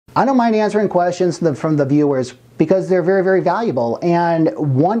I don't mind answering questions from the viewers because they're very, very valuable. And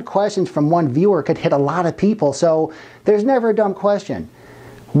one question from one viewer could hit a lot of people, so there's never a dumb question.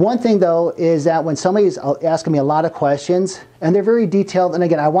 One thing though is that when somebody's asking me a lot of questions, and they're very detailed, and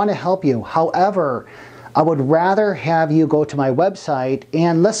again, I want to help you. However, I would rather have you go to my website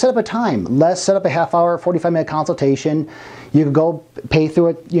and let's set up a time. Let's set up a half-hour, 45-minute consultation. You can go pay through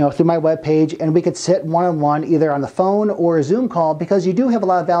it, through my webpage, and we could sit one-on-one either on the phone or a Zoom call because you do have a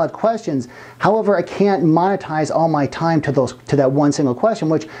lot of valid questions. However, I can't monetize all my time to that one single question,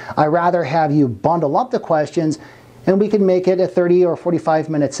 which I rather have you bundle up the questions and we can make it a 30 or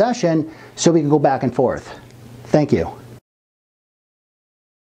 45-minute session so we can go back and forth. Thank you.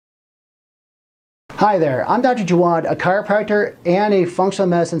 Hi there, I'm Dr. Jawad, a chiropractor and a functional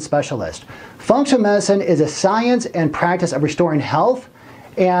medicine specialist. Functional medicine is a science and practice of restoring health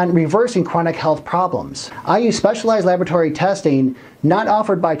and reversing chronic health problems. I use specialized laboratory testing not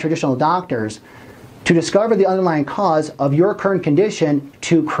offered by traditional doctors to discover the underlying cause of your current condition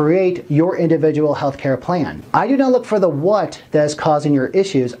to create your individual healthcare plan. I do not look for the what that is causing your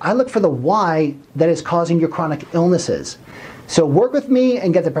issues, I look for the why that is causing your chronic illnesses. So work with me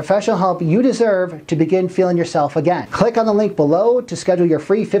and get the professional help you deserve to begin feeling yourself again. Click on the link below to schedule your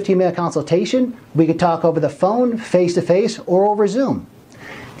free 15-minute consultation. We can talk over the phone, face-to-face, or over Zoom.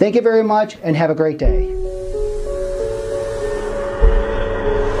 Thank you very much and have a great day.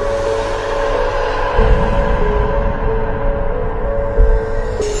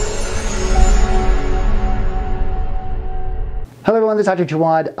 Hello everyone, this is Dr.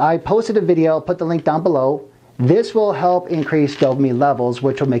 Jawad. I posted a video, put the link down below. This will help increase dopamine levels,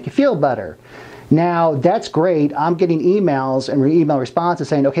 which will make you feel better. Now, that's great. I'm getting emails and email responses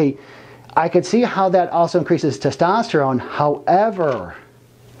saying, okay, I could see how that also increases testosterone. However,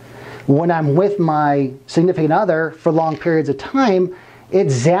 when I'm with my significant other for long periods of time,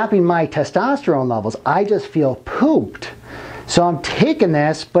 it's zapping my testosterone levels. I just feel pooped. So I'm taking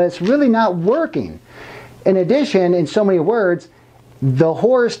this, but it's really not working. In addition, in so many words, the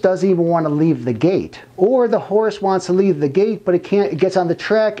horse doesn't even want to leave the gate, or the horse wants to leave the gate, but it gets on the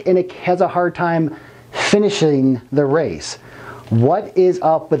track and it has a hard time finishing the race. What is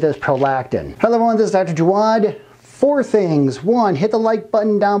up with this prolactin? Hello everyone, this is Dr. Jawad. 4 things. 1, hit the like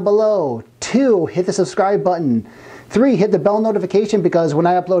button down below. 2, hit the subscribe button. 3, hit the bell notification because when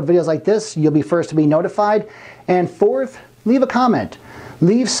I upload videos like this, you'll be first to be notified. And 4th, leave a comment.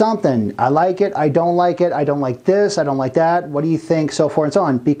 Leave something. I like it, I don't like it, I don't like this, I don't like that, what do you think, so forth and so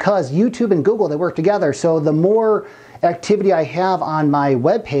on. Because YouTube and Google, they work together, so the more activity I have on my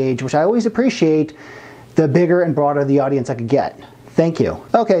webpage, which I always appreciate, the bigger and broader the audience I could get. Thank you.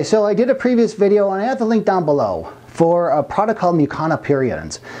 Okay, so I did a previous video, and I have the link down below, for a product called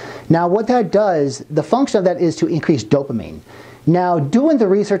Muconoperions. Now what that does, the function of that is to increase dopamine. Now, doing the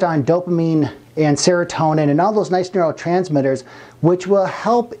research on dopamine and serotonin and all those nice neurotransmitters, which will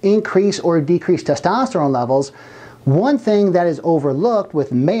help increase or decrease testosterone levels, one thing that is overlooked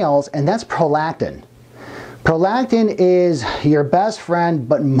with males, and that's prolactin. Prolactin is your best friend,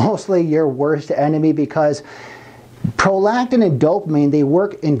 but mostly your worst enemy because prolactin and dopamine, they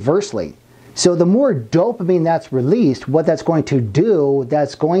work inversely. So the more dopamine that's released, what that's going to do,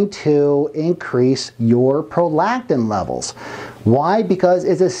 that's going to increase your prolactin levels. Why? Because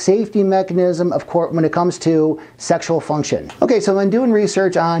it's a safety mechanism, of course, when it comes to sexual function. Okay, so when doing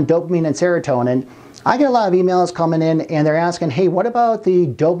research on dopamine and serotonin, I get a lot of emails coming in and they're asking, hey, what about the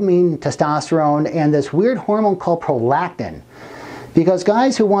dopamine, testosterone, and this weird hormone called prolactin? Because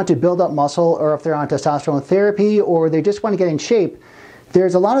guys who want to build up muscle, or if they're on testosterone therapy, or they just want to get in shape,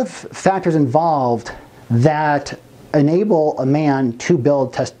 there's a lot of factors involved that enable a man to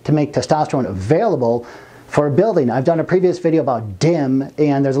make testosterone available for building. I've done a previous video about DIM,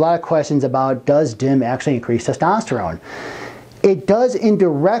 and there's a lot of questions about, does DIM actually increase testosterone? It does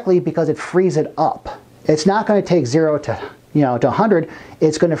indirectly because it frees it up. It's not going to take 0 to 100.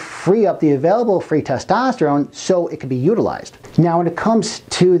 It's going to free up the available free testosterone so it can be utilized. Now when it comes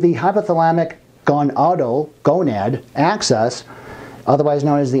to the hypothalamic gonad axis, otherwise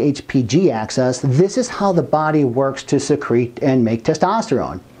known as the Hpg axis, this is how the body works to secrete and make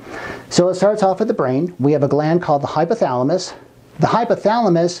testosterone. So it starts off with the brain. We have a gland called the hypothalamus. The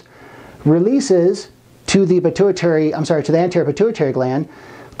hypothalamus releases to the anterior pituitary gland,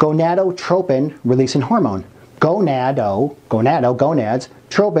 gonadotropin-releasing hormone. Gonads,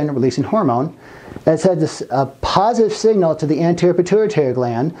 tropin-releasing hormone. That sends a positive signal to the anterior pituitary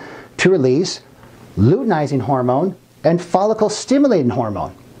gland to release luteinizing hormone and follicle-stimulating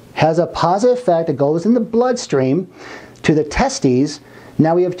hormone. Has a positive effect. It goes in the bloodstream to the testes.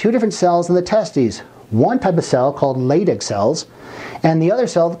 Now we have 2 different cells in the testes. one type of cell called Leydig cells, and the other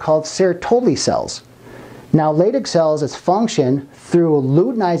cell called Sertoli cells. Now, Leydig cells, its function through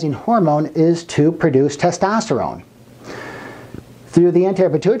luteinizing hormone is to produce testosterone. Through the anterior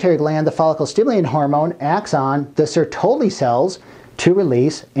pituitary gland, the follicle-stimulating hormone acts on the Sertoli cells to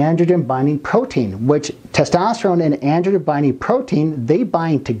release androgen-binding protein, which testosterone and androgen-binding protein, they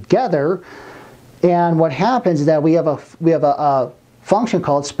bind together, and what happens is that we have a function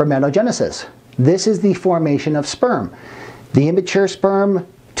called spermatogenesis. This is the formation of sperm. The immature sperm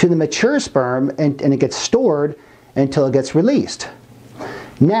to the mature sperm, and it gets stored until it gets released.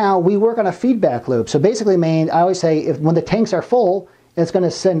 Now, we work on a feedback loop. So basically, I always say, when the tanks are full, it's going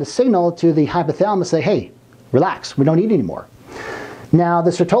to send a signal to the hypothalamus, say, hey, relax, we don't need any more. Now,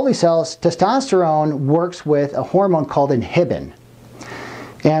 the Sertoli cells, testosterone works with a hormone called inhibin.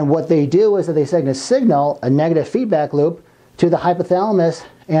 And what they do is that they send a signal, a negative feedback loop, to the hypothalamus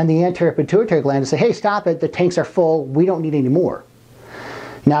and the anterior pituitary gland to say, hey, stop it, the tanks are full, we don't need any more.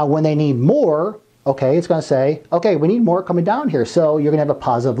 Now, when they need more, okay, it's going to say, okay, we need more coming down here, so you're going to have a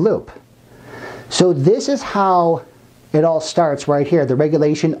positive loop. So this is how it all starts right here, the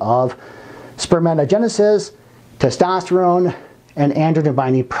regulation of spermatogenesis, testosterone, and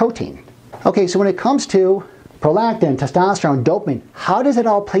androgen-binding protein. Okay, so when it comes to prolactin, testosterone, dopamine, how does it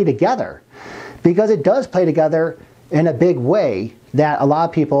all play together? Because it does play together in a big way that a lot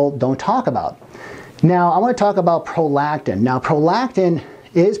of people don't talk about. Now, I want to talk about prolactin. Now, prolactin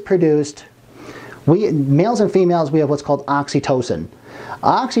is produced, males and females, we have what's called oxytocin.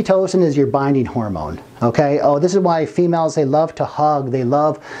 Oxytocin is your binding hormone, okay? Oh, this is why females, they love to hug, they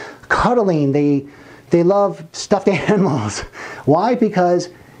love cuddling, they love stuffed animals. Why? Because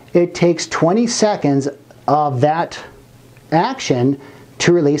it takes 20 seconds of that action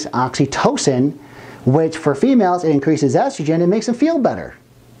to release oxytocin, which for females, it increases estrogen and makes them feel better.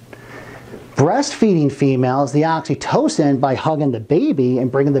 Breastfeeding females, the oxytocin, by hugging the baby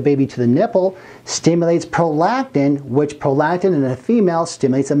and bringing the baby to the nipple, stimulates prolactin, which prolactin in a female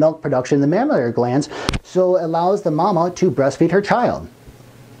stimulates the milk production in the mammary glands, so it allows the mama to breastfeed her child.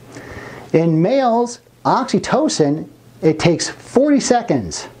 In males, oxytocin, it takes 40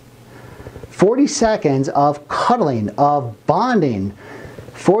 seconds. 40 seconds of cuddling, of bonding,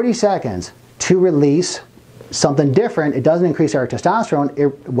 40 seconds to release something different. It doesn't increase our testosterone.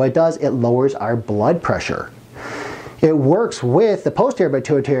 What it does, it lowers our blood pressure. It works with the posterior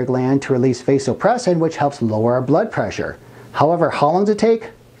pituitary gland to release vasopressin, which helps lower our blood pressure. However, how long does it take?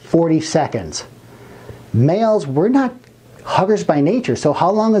 40 seconds. Males, we're not huggers by nature, so how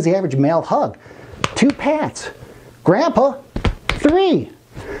long is the average male hug? 2 pats. Grandpa, 3.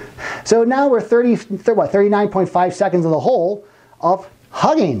 So now we're 39.5 seconds in the hole of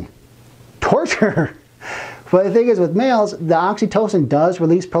hugging. Torture. But the thing is, with males, the oxytocin does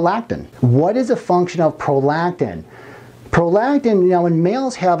release prolactin. What is the function of prolactin? Prolactin, when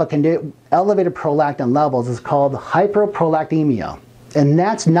males have elevated prolactin levels, it's called hyperprolactinemia. And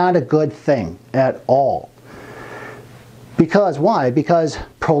that's not a good thing at all. Because why? Because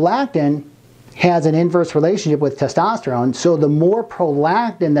prolactin has an inverse relationship with testosterone, so the more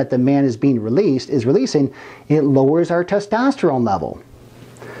prolactin that the man is releasing, it lowers our testosterone level.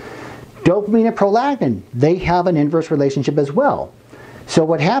 Dopamine and prolactin, they have an inverse relationship as well. So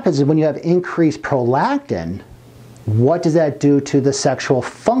what happens is when you have increased prolactin, what does that do to the sexual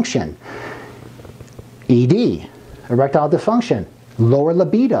function? ED, erectile dysfunction, lower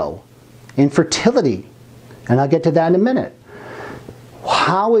libido, infertility, and I'll get to that in a minute.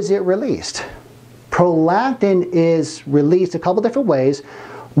 How is it released? Prolactin is released a couple different ways.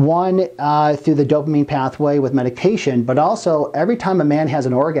 One, through the dopamine pathway with medication, but also every time a man has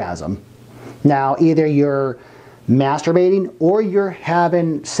an orgasm. Now, either you're masturbating or you're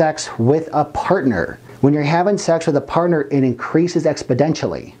having sex with a partner. When you're having sex with a partner, it increases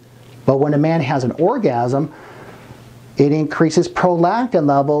exponentially. But when a man has an orgasm, it increases prolactin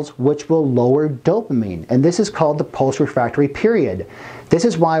levels, which will lower dopamine. And this is called the post-refractory period. This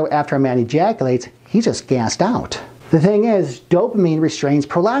is why after a man ejaculates, he's just gassed out. The thing is, dopamine restrains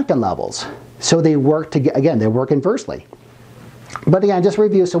prolactin levels. So they work again, they work inversely. But again, just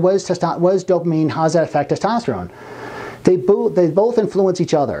review, so what is dopamine, how does that affect testosterone? They both influence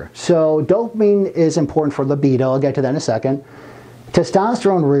each other. So dopamine is important for libido, I'll get to that in a second.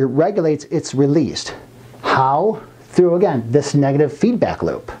 Testosterone regulates its release. How? Through, again, this negative feedback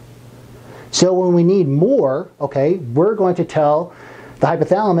loop. So when we need more, okay, we're going to tell the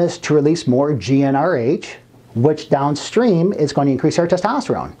hypothalamus to release more GnRH, which downstream is going to increase our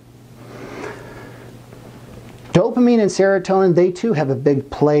testosterone. Dopamine and serotonin, they too have a big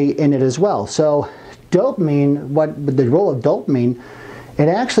play in it as well. So dopamine, the role of dopamine, it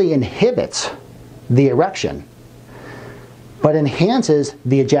actually inhibits the erection, but enhances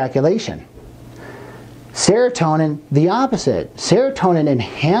the ejaculation. Serotonin, the opposite. Serotonin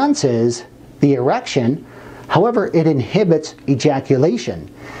enhances the erection, however, it inhibits ejaculation.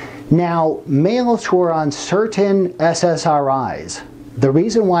 Now, males who are on certain SSRIs, the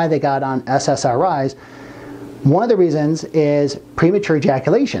reason why they got on SSRIs, one of the reasons is premature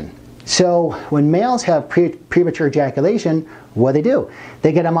ejaculation. So when males have premature ejaculation, what do?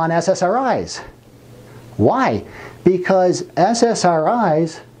 They get them on SSRIs. Why? Because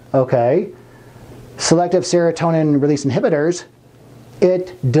SSRIs, okay, selective serotonin release inhibitors,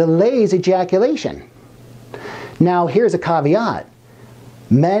 it delays ejaculation. Now here's a caveat.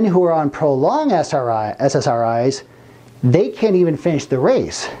 Men who are on prolonged SSRIs, they can't even finish the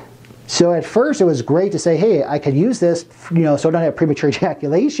race. So at first it was great to say, hey, I could use this, so I don't have premature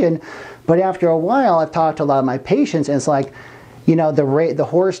ejaculation. But after a while, I've talked to a lot of my patients, and it's like, the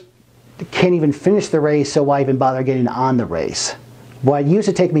horse can't even finish the race, so why even bother getting on the race? What used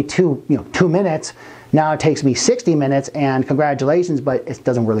to take me 2 minutes, now it takes me 60 minutes, and congratulations, but it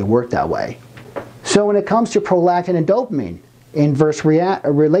doesn't really work that way. So when it comes to prolactin and dopamine, inverse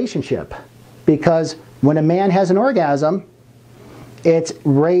relationship, because when a man has an orgasm, it's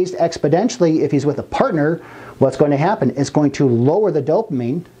raised exponentially. If he's with a partner, what's going to happen? It's going to lower the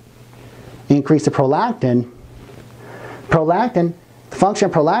dopamine, increase the prolactin. The function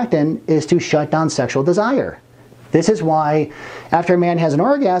of prolactin is to shut down sexual desire. This is why after a man has an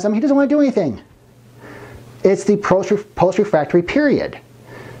orgasm, he doesn't want to do anything. It's the post-refractory period.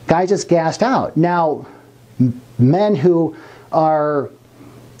 Guys just gassed out. Now, men who are,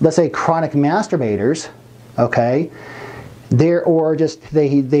 let's say, chronic masturbators, okay, they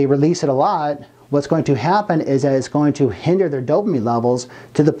release it a lot, what's going to happen is that it's going to hinder their dopamine levels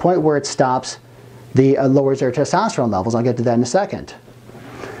to the point where it stops, lowers their testosterone levels. I'll get to that in a second.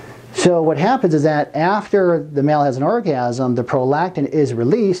 So what happens is that after the male has an orgasm, the prolactin is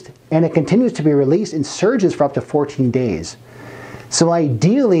released, and it continues to be released in surges for up to 14 days. So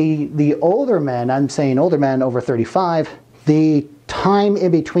ideally, the older men, I'm saying older men over 35, the time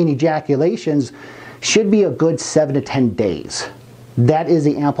in between ejaculations should be a good 7 to 10 days. That is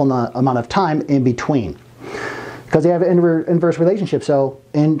the ample amount of time in between. Because they have an inverse relationship. So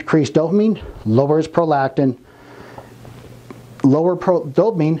increased dopamine lowers prolactin, lower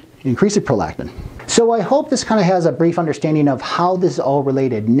dopamine increases prolactin. So I hope this kind of has a brief understanding of how this is all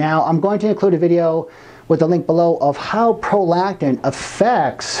related. Now I'm going to include a video with the link below of how prolactin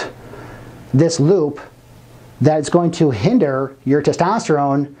affects this loop that's going to hinder your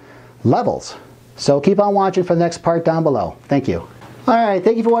testosterone levels. So keep on watching for the next part down below. Thank you. Alright,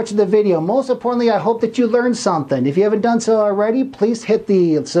 thank you for watching the video. Most importantly, I hope that you learned something. If you haven't done so already, please hit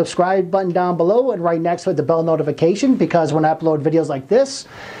the subscribe button down below and right next to it the bell notification, because when I upload videos like this,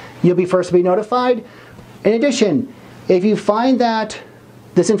 you'll be first to be notified. In addition, if you find that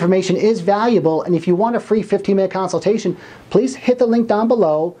this information is valuable and if you want a free 15-minute consultation, please hit the link down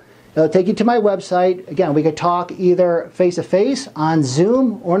below. It'll take you to my website. Again, we could talk either face-to-face, on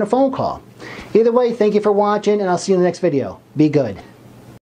Zoom, or on a phone call. Either way, thank you for watching, and I'll see you in the next video. Be good.